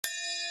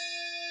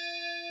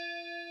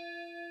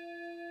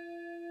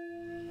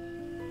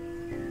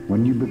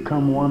When you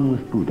become one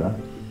with Buddha,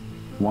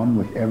 one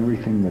with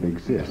everything that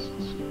exists,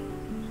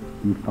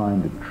 you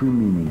find the true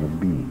meaning of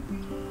being.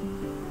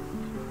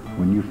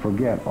 When you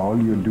forget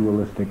all your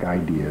dualistic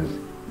ideas,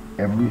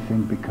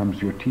 everything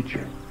becomes your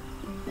teacher,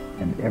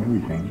 and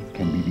everything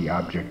can be the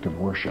object of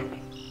worship.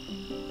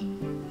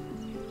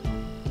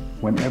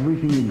 When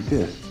everything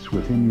exists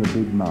within your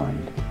big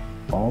mind,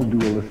 all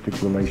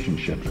dualistic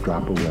relationships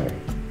drop away.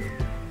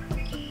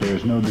 There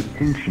is no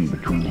distinction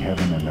between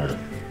heaven and earth,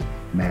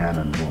 man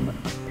and woman,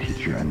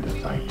 teacher and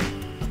disciple.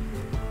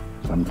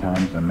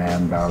 Sometimes a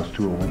man bows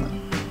to a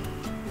woman.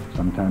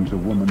 Sometimes a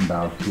woman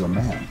bows to a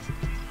man.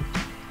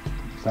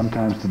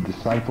 Sometimes the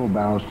disciple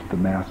bows to the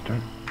master.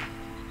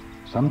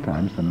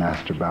 Sometimes the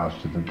master bows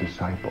to the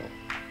disciple.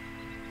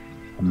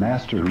 A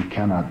master who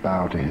cannot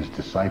bow to his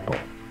disciple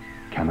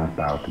cannot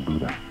bow to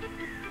Buddha.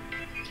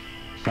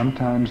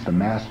 Sometimes the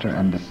master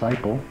and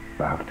disciple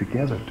bow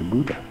together to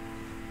Buddha.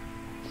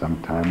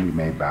 Sometimes we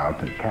may bow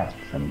to cats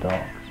and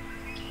dogs.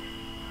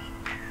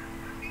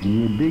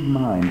 In your big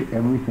mind,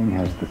 everything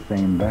has the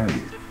same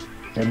value.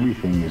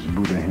 Everything is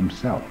Buddha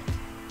himself.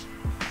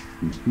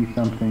 You see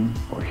something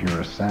or hear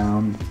a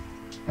sound,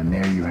 and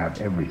there you have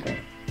everything,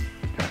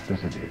 just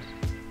as it is.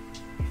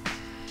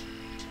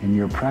 In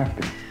your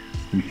practice,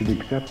 you should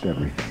accept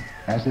everything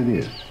as it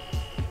is,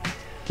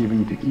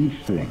 giving to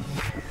each thing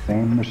the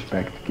same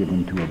respect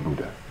given to a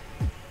Buddha.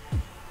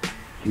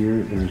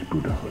 Here there is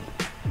Buddhahood.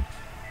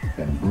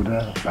 Then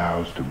Buddha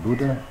bows to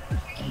Buddha,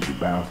 and you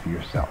bow to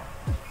yourself.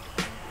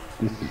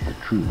 This is the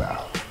true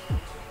bow.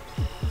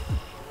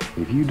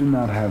 If you do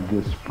not have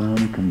this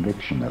firm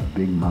conviction of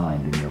big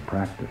mind in your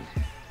practice,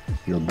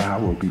 your bow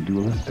will be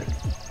dualistic.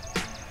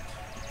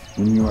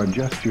 When you are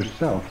just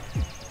yourself,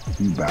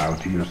 you bow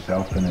to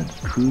yourself in its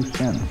true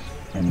sense,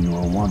 and you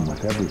are one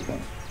with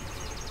everything.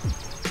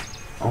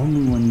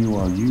 Only when you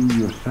are you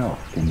yourself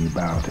can you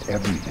bow to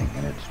everything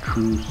in its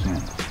true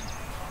sense.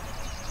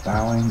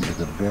 Bowing is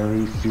a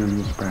very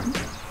serious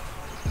practice.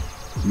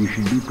 You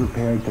should be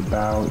prepared to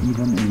bow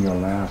even in your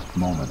last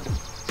moment.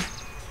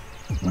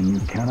 When you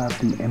cannot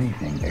do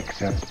anything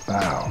except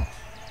bow,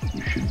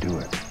 you should do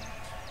it.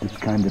 This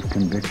kind of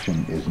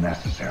conviction is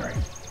necessary.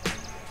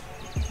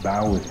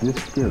 Bow with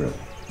this spirit,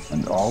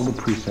 and all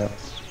the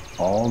precepts,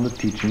 all the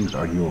teachings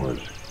are yours,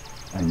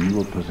 and you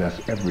will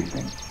possess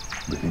everything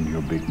within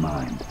your big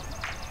mind.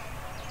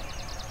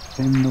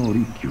 Senno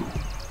Rikyu,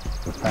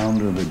 the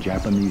founder of the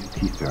Japanese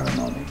tea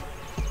ceremony,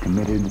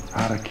 committed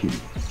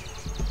harakiri,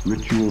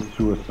 ritual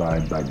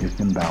suicide by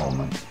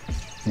disembowelment,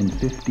 in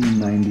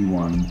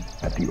 1591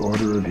 at the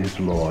order of his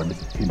lord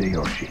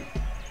Hideyoshi.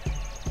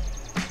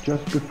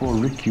 Just before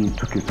Rikyu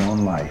took his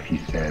own life, he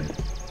said,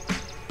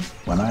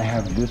 "When I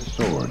have this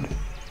sword,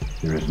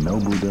 there is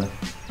no Buddha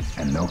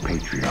and no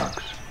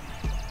patriarchs."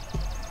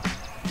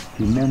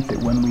 He meant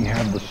that when we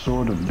have the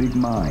sword of big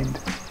mind,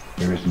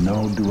 there is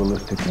no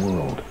dualistic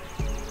world.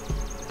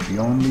 The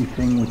only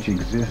thing which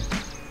exists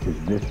is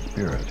this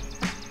spirit.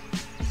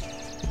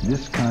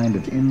 This kind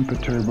of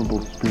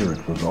imperturbable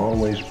spirit was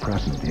always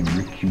present in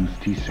Rikyu's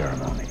tea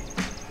ceremony.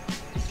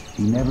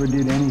 He never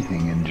did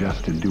anything in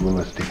just a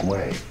dualistic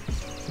way.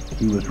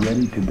 He was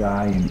ready to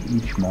die in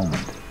each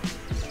moment.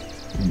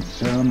 In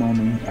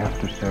ceremony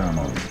after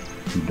ceremony,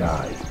 he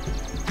died,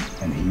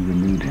 and he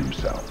renewed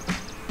himself.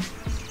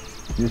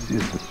 This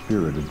is the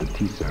spirit of the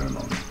tea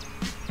ceremony.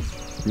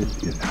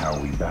 This is how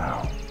we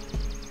bow.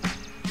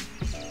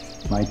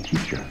 My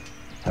teacher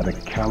had a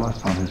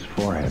callus on his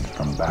forehead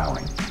from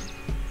bowing.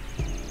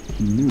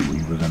 He knew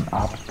he was an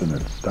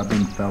obstinate,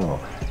 stubborn fellow,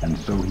 and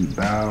so he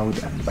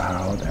bowed and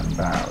bowed and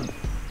bowed.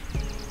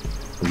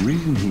 The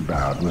reason he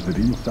bowed was that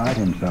inside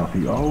himself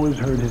he always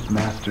heard his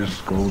master's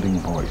scolding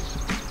voice.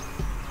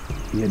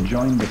 He had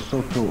joined the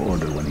Soto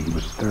order when he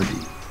was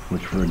 30,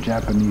 which for a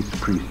Japanese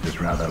priest is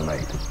rather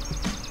late.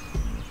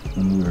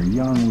 When we were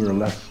young, we were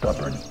less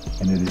stubborn,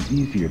 and it is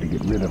easier to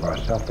get rid of our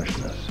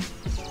selfishness.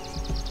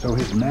 So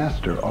his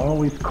master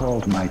always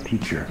called my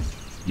teacher,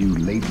 "You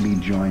lately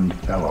joined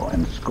fellow,"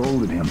 and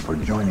scolded him for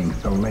joining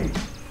so late.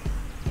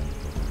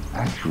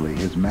 Actually,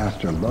 his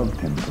master loved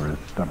him for his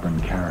stubborn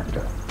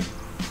character.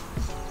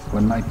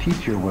 When my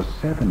teacher was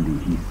 70,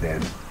 he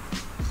said,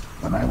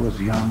 "When I was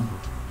young,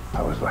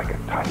 I was like a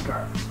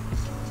tiger.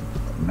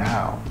 But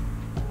now,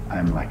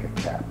 I'm like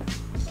a cat."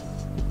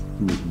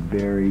 He was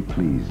very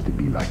pleased to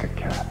be like a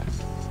cat.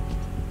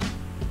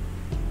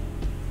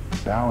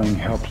 Bowing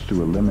helps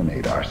to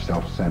eliminate our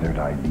self-centered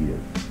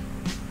ideas.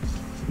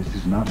 This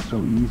is not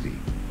so easy.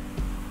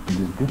 It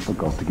is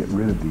difficult to get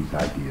rid of these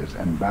ideas,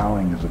 and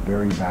bowing is a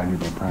very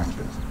valuable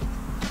practice.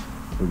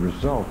 The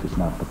result is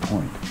not the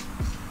point.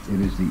 It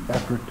is the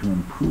effort to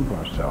improve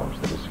ourselves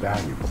that is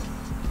valuable.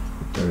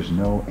 There is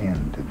no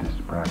end to this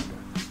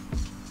practice.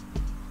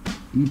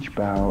 Each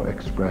bow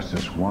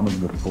expresses one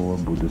of the 4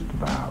 Buddhist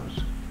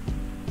vows.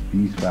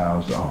 These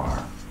vows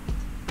are,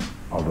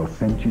 although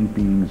sentient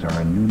beings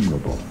are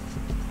innumerable,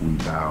 we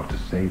vow to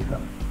save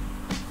them.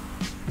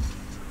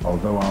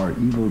 Although our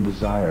evil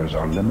desires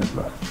are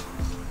limitless,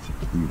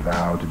 we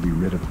vow to be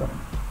rid of them.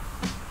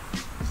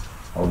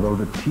 Although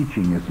the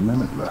teaching is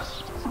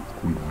limitless,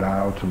 We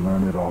vow to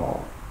learn it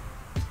all.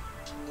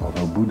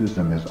 Although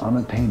Buddhism is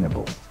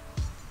unattainable,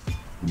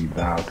 we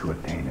vow to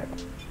attain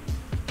it.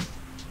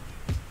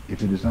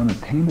 If it is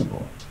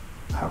unattainable,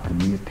 how can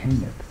we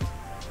attain it?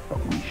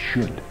 But we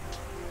should.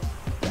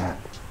 That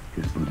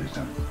is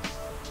Buddhism.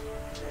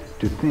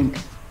 To think,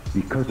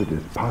 because it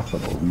is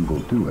possible we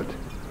will do it,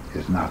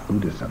 is not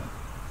Buddhism.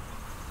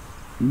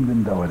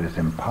 Even though it is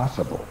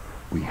impossible,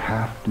 we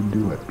have to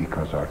do it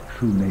because our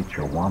true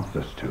nature wants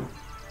us to.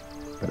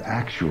 But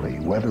actually,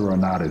 whether or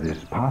not it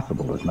is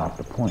possible is not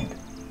the point.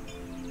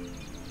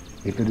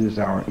 If it is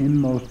our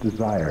inmost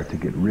desire to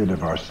get rid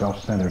of our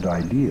self-centered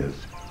ideas,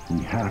 we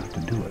have to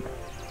do it.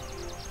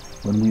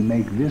 When we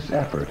make this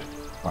effort,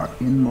 our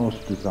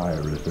inmost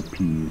desire is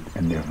appeased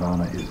and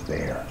nirvana is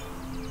there.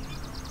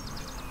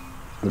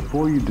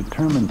 Before you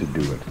determine to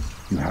do it,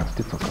 you have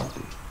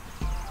difficulty.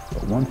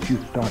 But once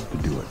you start to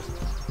do it,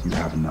 you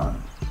have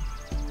none.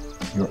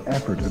 Your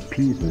effort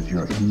appeases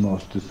your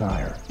inmost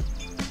desire.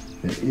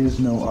 There is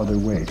no other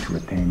way to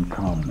attain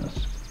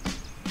calmness.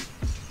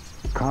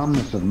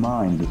 Calmness of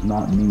mind does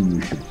not mean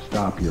you should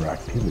stop your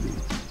activity.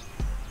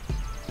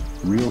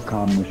 Real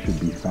calmness should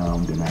be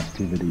found in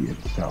activity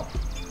itself.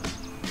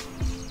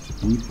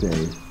 We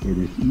say it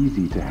is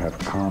easy to have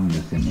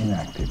calmness in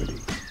inactivity.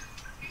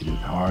 It is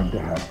hard to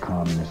have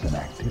calmness in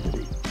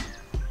activity.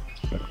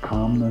 But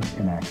calmness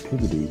in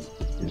activity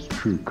is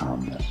true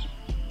calmness.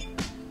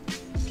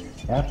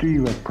 After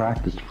you have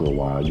practiced for a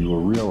while, you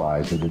will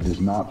realize that it is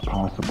not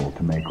possible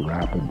to make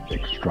rapid,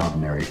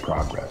 extraordinary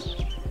progress.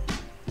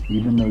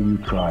 Even though you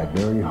try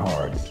very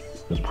hard,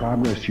 the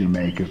progress you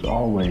make is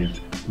always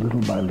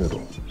little by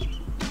little.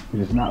 It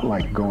is not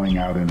like going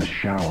out in a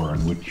shower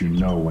in which you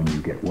know when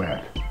you get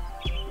wet.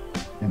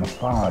 In a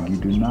fog, you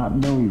do not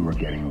know you are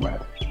getting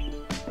wet.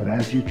 But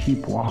as you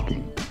keep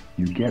walking,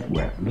 you get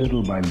wet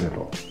little by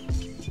little.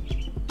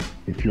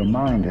 If your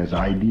mind has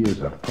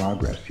ideas of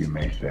progress, you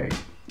may say,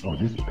 "Oh,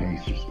 this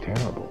pace is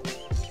terrible."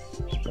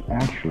 But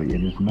actually,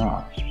 it is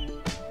not.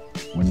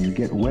 When you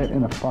get wet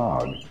in a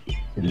fog,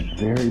 it is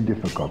very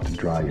difficult to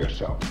dry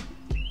yourself.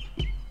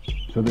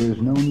 So there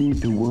is no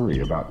need to worry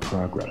about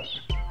progress.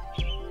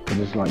 It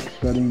is like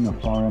studying a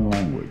foreign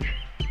language.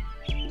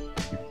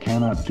 You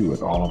cannot do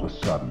it all of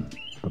a sudden,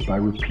 but by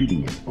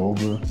repeating it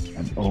over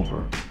and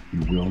over, you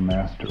will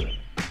master it.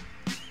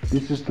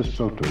 This is the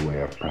Soto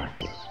way of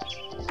practice.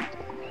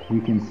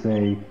 We can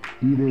say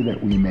either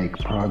that we make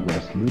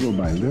progress little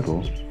by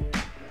little,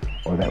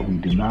 or that we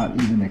do not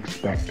even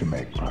expect to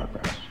make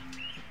progress.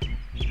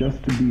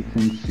 Just to be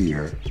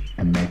sincere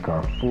and make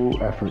our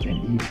full effort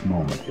in each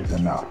moment is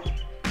enough.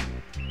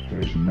 There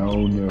is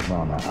no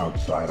nirvana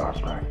outside our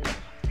practice.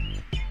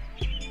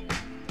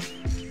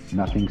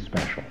 Nothing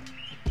special.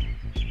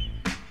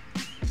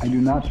 I do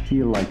not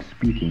feel like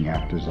speaking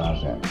after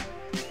Zazen.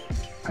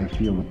 I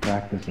feel the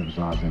practice of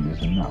Zazen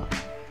is enough.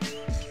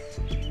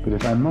 But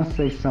if I must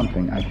say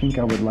something, I think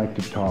I would like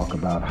to talk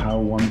about how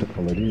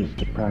wonderful it is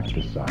to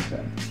practice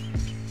Zazen.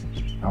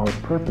 Our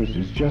purpose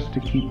is just to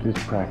keep this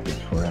practice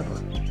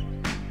forever.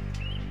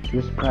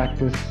 This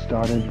practice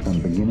started from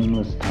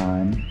beginningless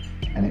time,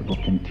 and it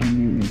will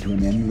continue into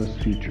an endless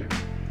future.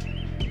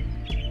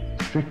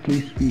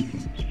 Strictly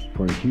speaking,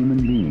 for a human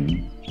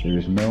being, there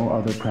is no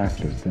other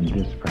practice than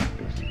this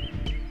practice.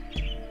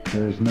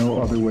 There is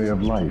no other way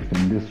of life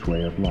than this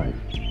way of life.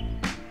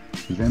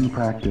 Zen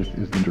practice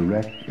is the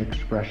direct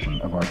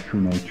expression of our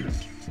true nature.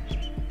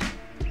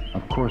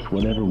 Of course,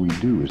 whatever we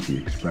do is the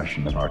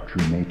expression of our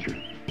true nature.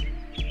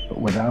 But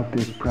without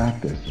this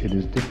practice, it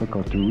is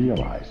difficult to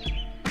realize.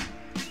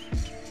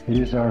 It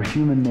is our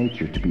human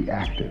nature to be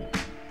active,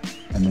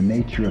 and the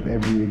nature of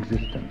every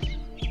existence.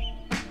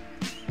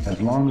 As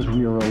long as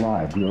we are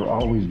alive, we are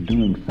always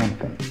doing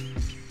something.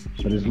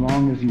 But as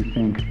long as you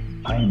think,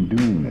 I am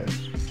doing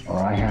this, or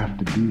I have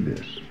to do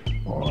this,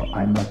 or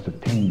I must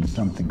attain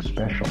something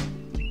special,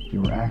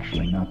 you are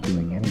actually not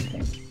doing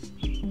anything.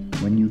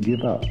 When you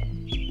give up,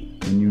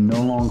 when you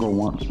no longer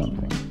want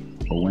something,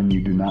 or when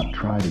you do not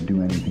try to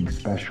do anything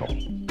special,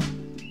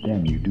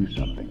 then you do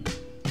something.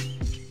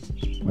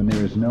 When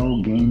there is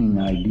no gaining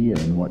idea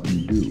in what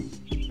you do,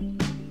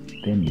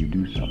 then you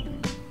do something.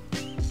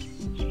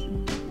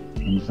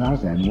 In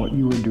Zazen, what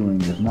you are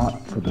doing is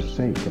not for the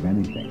sake of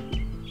anything.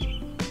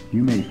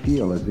 You may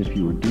feel as if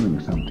you were doing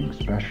something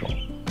special,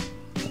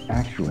 but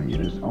actually it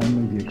is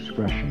only the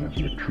expression of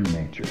your true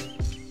nature.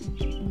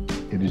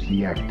 It is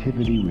the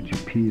activity which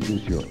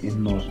appeases your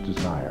inmost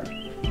desire.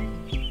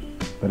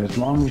 But as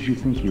long as you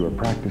think you are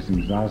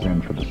practicing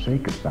Zazen for the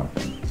sake of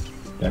something,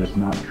 that is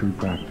not true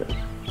practice.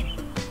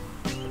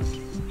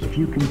 If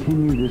you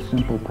continue this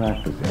simple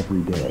practice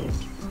every day,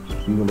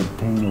 you will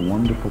obtain a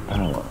wonderful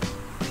power.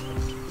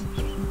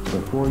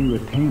 Before you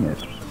attain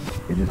it,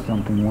 it is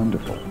something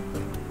wonderful.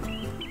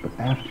 But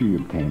after you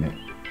obtain it,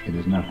 it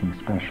is nothing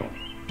special.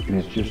 It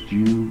is just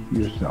you,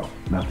 yourself,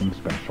 nothing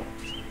special.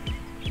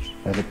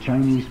 As a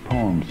Chinese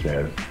poem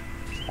says,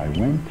 I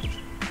went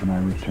and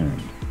I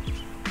returned.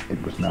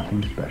 It was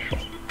nothing special.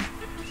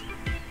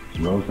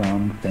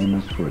 Rozan,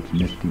 famous for its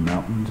misty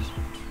mountains,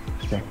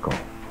 Sekko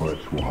for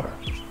its water.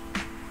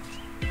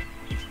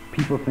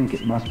 People think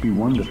it must be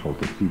wonderful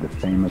to see the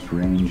famous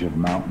range of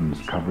mountains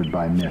covered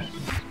by mists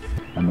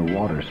and the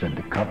water said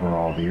to cover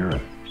all the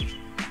earth.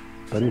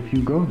 But if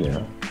you go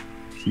there,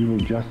 you will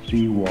just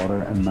see water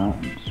and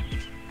mountains,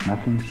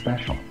 nothing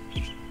special.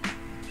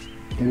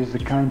 It is a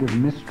kind of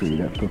mystery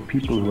that for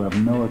people who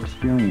have no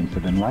experience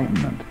of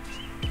enlightenment,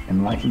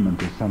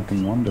 enlightenment is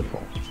something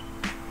wonderful.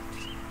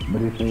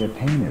 But if they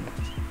attain it,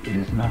 it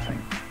is nothing.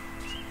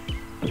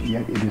 But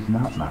yet it is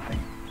not nothing.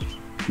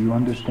 Do you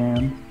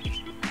understand?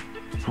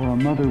 For a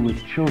mother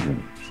with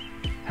children,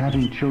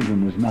 having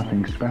children is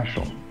nothing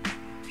special.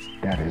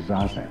 That is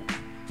Zazen.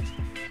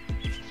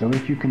 So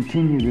if you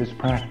continue this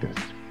practice,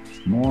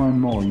 more and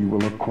more you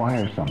will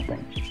acquire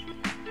something.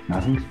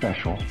 Nothing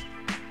special,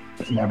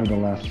 but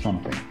nevertheless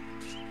something.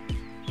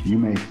 You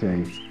may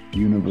say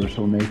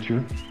universal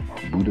nature,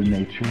 or Buddha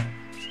nature,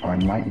 or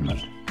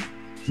enlightenment.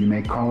 You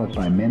may call it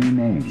by many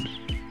names,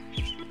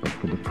 but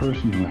for the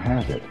person who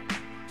has it,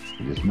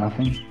 it is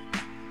nothing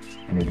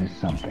and it is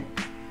something.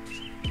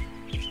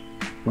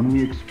 When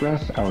we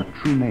express our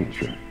true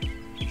nature,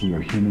 we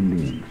are human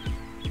beings.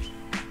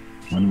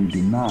 When we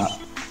do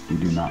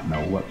not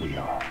know what we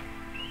are.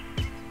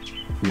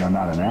 We are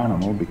not an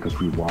animal because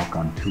we walk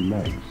on two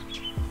legs.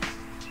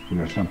 We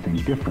are something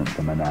different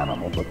from an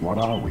animal, but what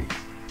are we?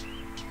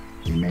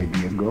 We may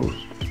be a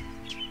ghost.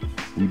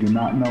 We do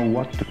not know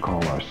what to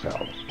call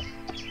ourselves.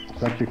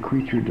 Such a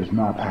creature does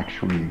not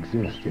actually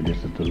exist. It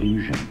is a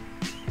delusion.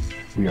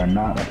 We are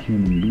not a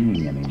human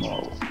being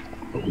anymore,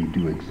 but we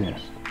do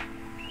exist.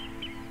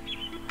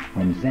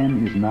 When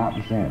Zen is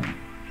not Zen,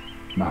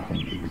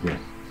 nothing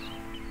exists.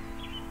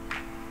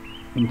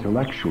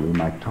 Intellectually,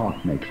 my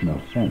talk makes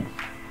no sense.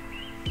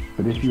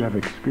 But if you have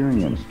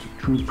experienced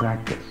true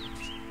practice,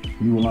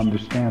 you will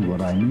understand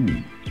what I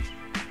mean.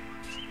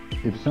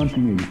 If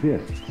something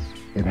exists,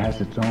 it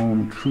has its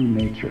own true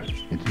nature,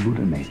 its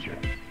Buddha nature.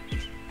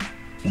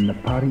 In the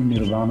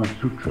Parinirvana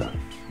Sutra,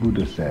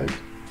 Buddha says,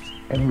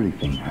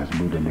 everything has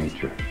Buddha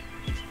nature.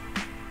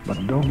 But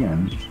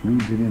Dogen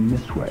reads it in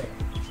this way.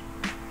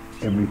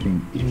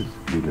 Everything is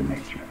Buddha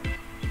nature.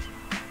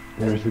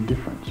 There is a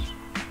difference.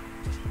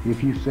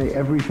 If you say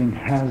everything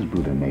has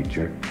Buddha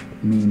nature,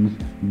 it means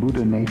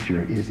Buddha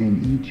nature is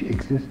in each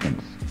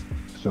existence.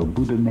 So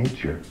Buddha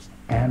nature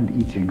and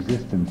each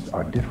existence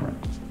are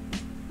different.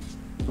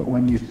 But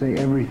when you say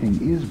everything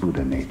is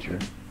Buddha nature,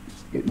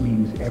 it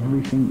means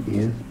everything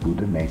is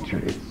Buddha nature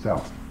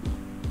itself.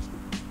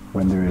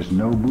 When there is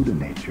no Buddha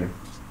nature,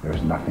 there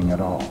is nothing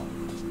at all.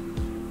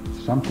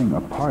 Something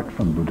apart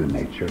from Buddha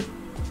nature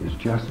is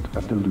just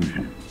a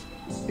delusion.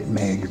 It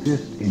may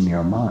exist in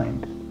your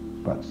mind,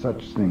 but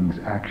such things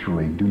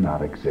actually do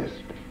not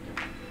exist.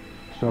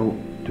 So,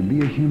 to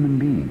be a human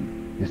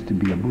being is to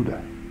be a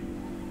Buddha.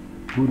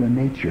 Buddha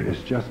nature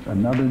is just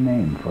another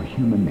name for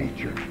human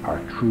nature, our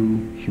true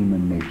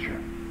human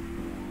nature.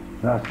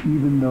 Thus,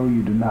 even though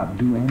you do not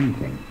do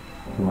anything,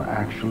 you are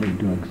actually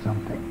doing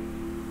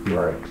something. You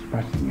are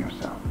expressing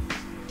yourself.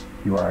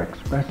 You are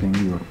expressing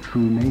your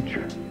true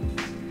nature.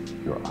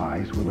 Your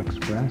eyes will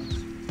express,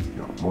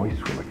 your voice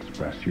will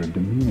express, your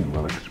demeanor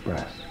will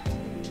express.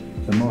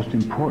 The most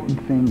important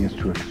thing is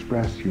to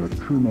express your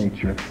true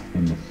nature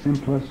in the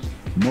simplest,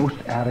 most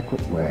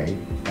adequate way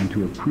and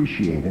to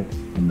appreciate it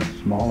in the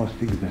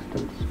smallest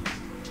existence.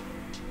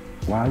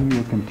 While you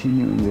are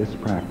continuing this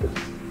practice,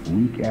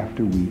 week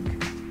after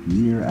week,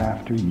 year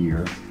after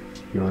year,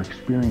 your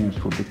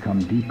experience will become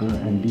deeper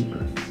and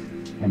deeper,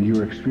 and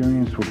your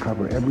experience will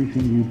cover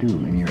everything you do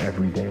in your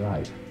everyday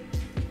life.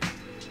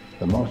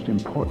 The most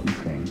important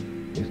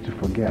thing is to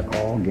forget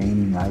all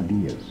gaining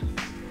ideas,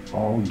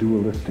 all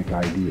dualistic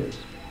ideas.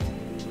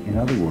 In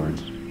other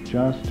words,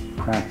 just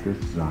practice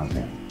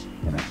Zazen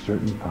in a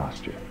certain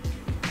posture.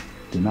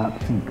 Do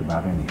not think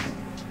about anything.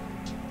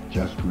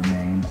 Just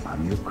remain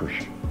on your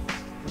cushion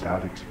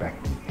without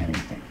expecting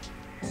anything.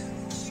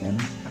 Then,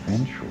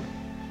 eventually,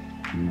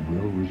 you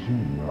will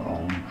resume your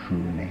own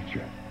true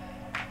nature.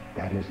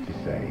 That is to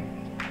say,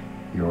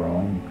 your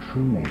own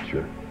true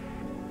nature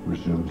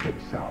resumes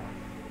itself.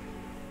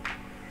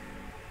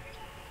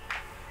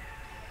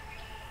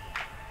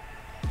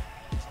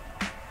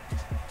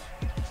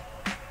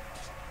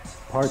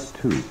 Part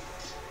 2,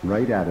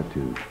 Right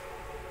Attitude.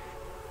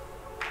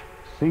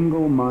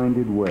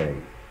 Single-minded way.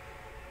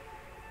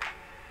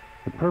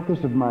 The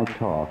purpose of my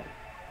talk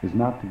is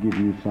not to give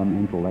you some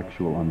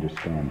intellectual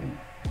understanding,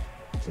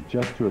 but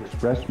just to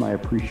express my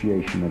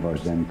appreciation of our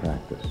Zen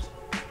practice.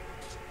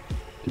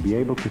 To be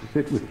able to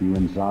sit with you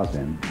in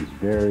Zazen is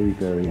very,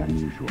 very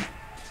unusual.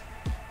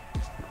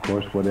 Of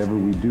course, whatever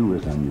we do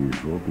is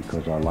unusual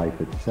because our life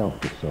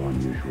itself is so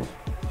unusual.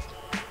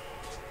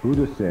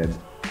 Buddha said,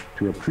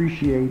 to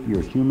appreciate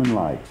your human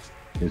life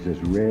is as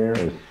rare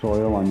as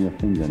soil on your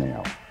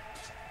fingernail.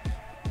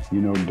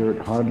 You know, dirt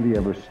hardly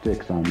ever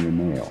sticks on your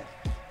nail.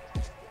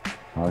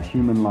 Our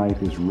human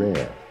life is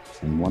rare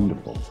and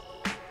wonderful.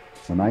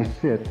 When I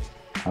sit,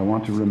 I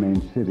want to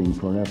remain sitting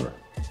forever.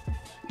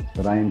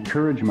 But I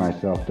encourage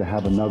myself to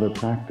have another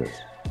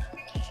practice.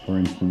 For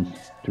instance,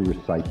 to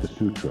recite the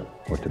sutra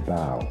or to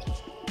bow.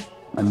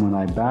 And when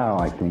I bow,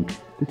 I think,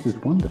 this is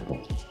wonderful.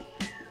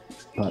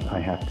 But I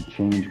have to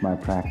change my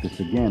practice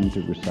again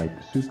to recite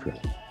the sutra.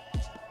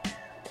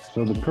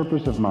 So the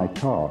purpose of my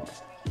talk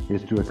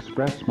is to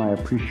express my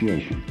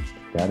appreciation.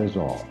 That is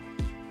all.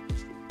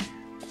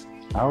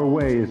 Our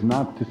way is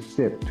not to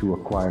sit to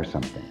acquire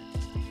something.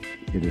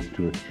 It is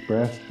to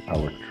express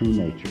our true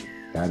nature.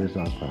 That is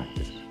our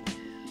practice.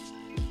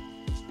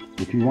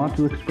 If you want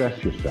to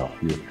express yourself,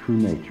 your true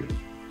nature,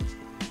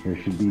 there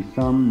should be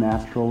some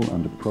natural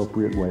and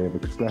appropriate way of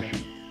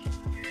expression.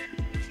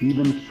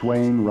 Even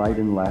swaying right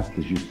and left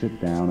as you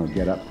sit down or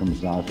get up from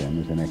zazen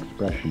is an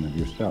expression of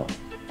yourself.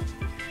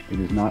 It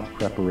is not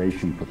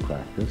preparation for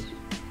practice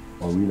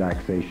or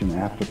relaxation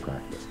after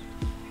practice.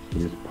 It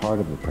is part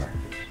of the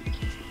practice.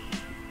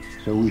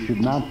 So we should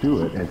not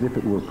do it as if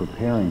it were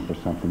preparing for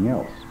something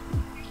else.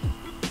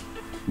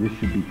 This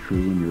should be true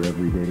in your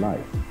everyday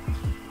life.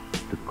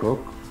 To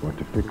cook or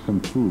to fix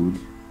some food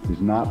is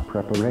not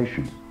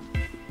preparation.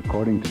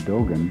 According to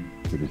Dogen,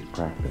 it is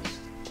practice.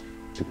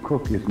 To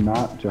cook is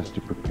not just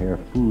to prepare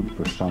food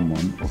for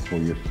someone or for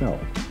yourself.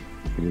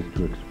 It is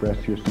to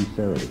express your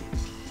sincerity.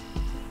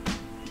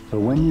 So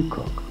when you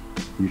cook,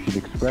 you should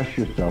express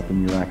yourself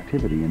in your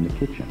activity in the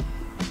kitchen.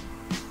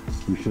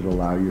 You should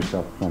allow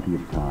yourself plenty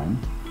of time.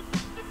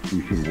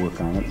 You should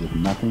work on it with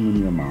nothing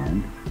in your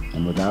mind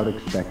and without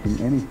expecting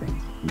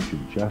anything. You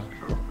should just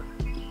cook.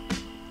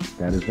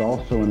 That is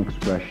also an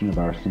expression of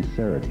our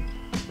sincerity,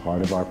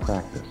 part of our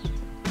practice.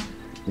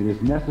 It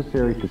is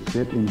necessary to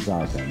sit in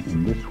zazen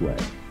in this way,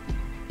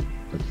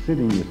 but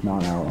sitting is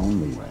not our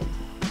only way.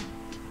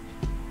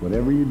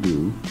 Whatever you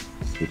do,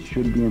 it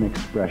should be an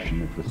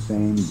expression of the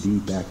same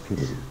deep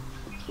activity.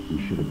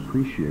 You should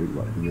appreciate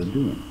what we are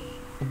doing.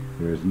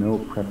 There is no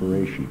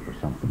preparation for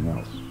something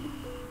else.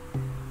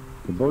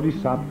 The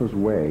Bodhisattva's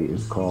way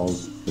is called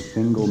the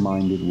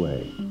single-minded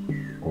way,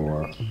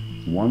 or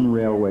one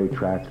railway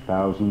track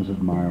thousands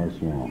of miles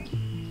long.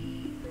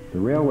 The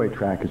railway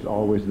track is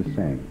always the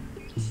same.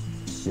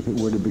 If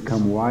it were to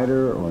become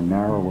wider or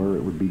narrower,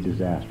 it would be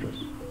disastrous.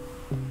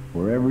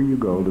 Wherever you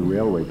go, the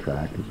railway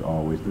track is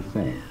always the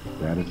same.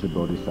 That is the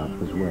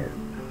Bodhisattva's way.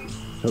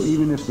 So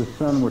even if the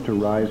sun were to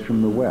rise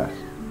from the west,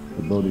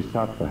 the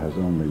Bodhisattva has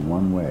only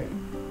one way.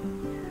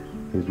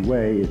 His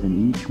way is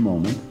in each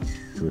moment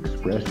to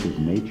express his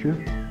nature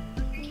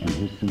and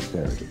his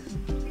sincerity.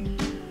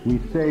 We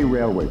say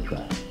railway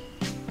track,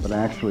 but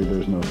actually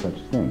there's no such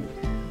thing.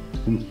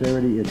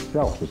 Sincerity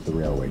itself is the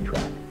railway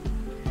track.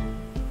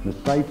 The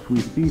sights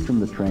we see from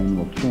the train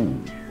will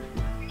change,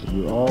 but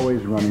we're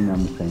always running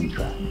on the same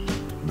track,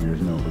 and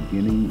there's no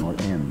beginning or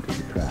end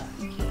to the track.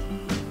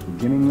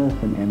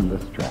 Beginningless and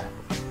endless track.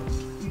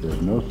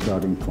 There's no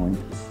starting point,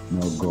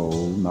 no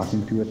goal,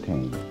 nothing to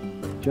attain.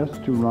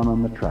 Just to run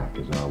on the track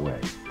is our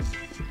way.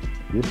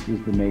 This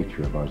is the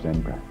nature of our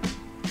Zen practice.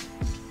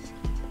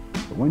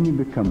 But when you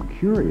become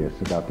curious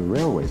about the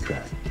railway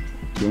track,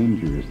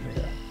 danger is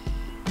there.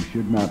 You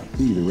should not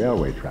see the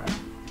railway track.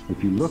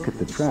 If you look at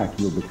the track,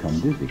 you'll become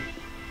dizzy.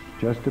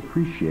 Just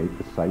appreciate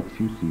the sights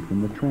you see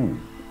from the train.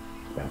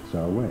 That's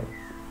our way.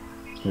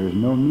 There is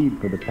no need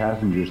for the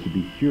passengers to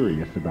be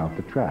curious about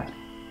the track.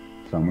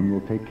 Someone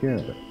will take care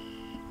of it.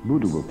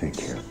 Buddha will take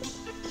care of it.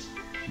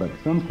 But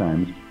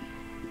sometimes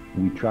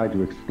we try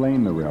to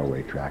explain the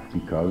railway track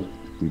because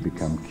we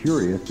become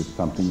curious if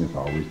something is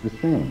always the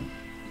same.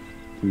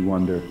 We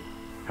wonder,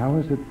 how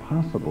is it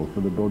possible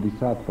for the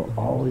Bodhisattva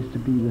always to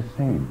be the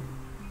same?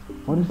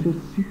 What is his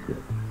secret?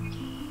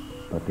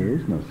 But there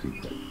is no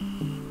secret.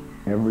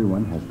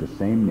 Everyone has the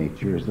same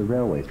nature as the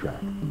railway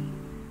track.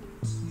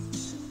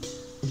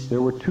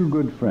 There were two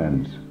good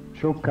friends,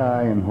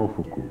 Chokai and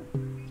Hofuku.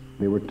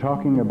 They were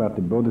talking about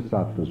the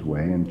Bodhisattva's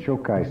way, and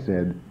Chokai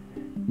said,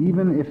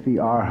 even if the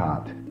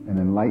Arhat, an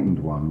enlightened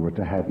one, were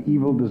to have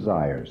evil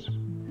desires,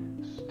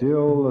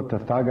 still the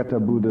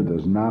Tathagata Buddha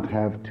does not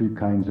have two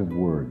kinds of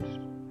words.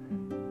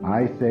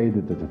 I say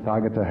that the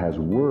Tathagata has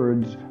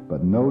words,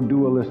 but no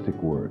dualistic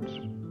words.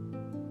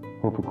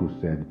 Hofuku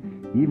said,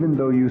 even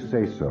though you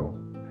say so,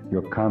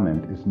 your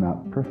comment is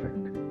not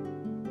perfect.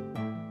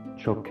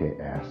 Chokai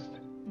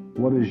asked,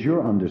 what is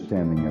your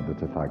understanding of the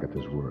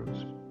Tathagata's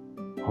words?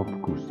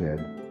 Hofuku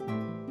said,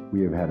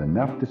 we have had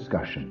enough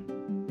discussion,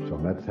 so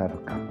let's have a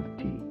cup of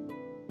tea.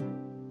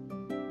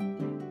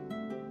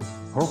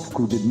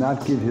 Hofuku did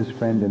not give his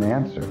friend an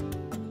answer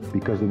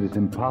because it is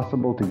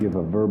impossible to give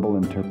a verbal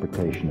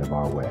interpretation of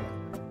our way.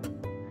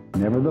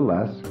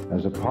 Nevertheless,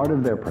 as a part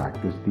of their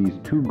practice, these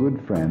two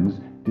good friends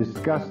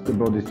discussed the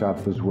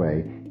Bodhisattva's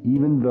way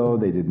even though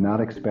they did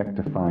not expect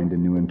to find a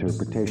new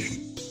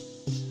interpretation.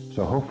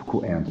 So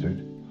Hofuku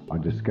answered, our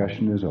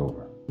discussion is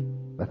over.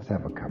 Let's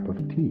have a cup of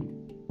tea.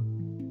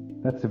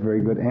 That's a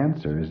very good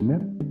answer, isn't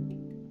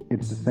it?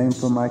 It's the same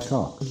for my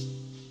talk.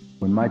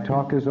 When my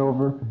talk is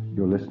over,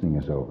 your listening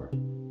is over.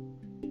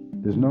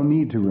 There's no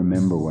need to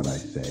remember what I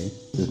say.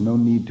 There's no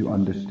need to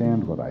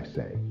understand what I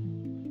say.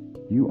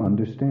 You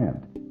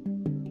understand.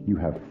 You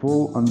have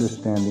full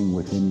understanding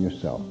within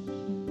yourself.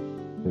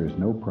 There is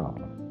no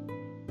problem.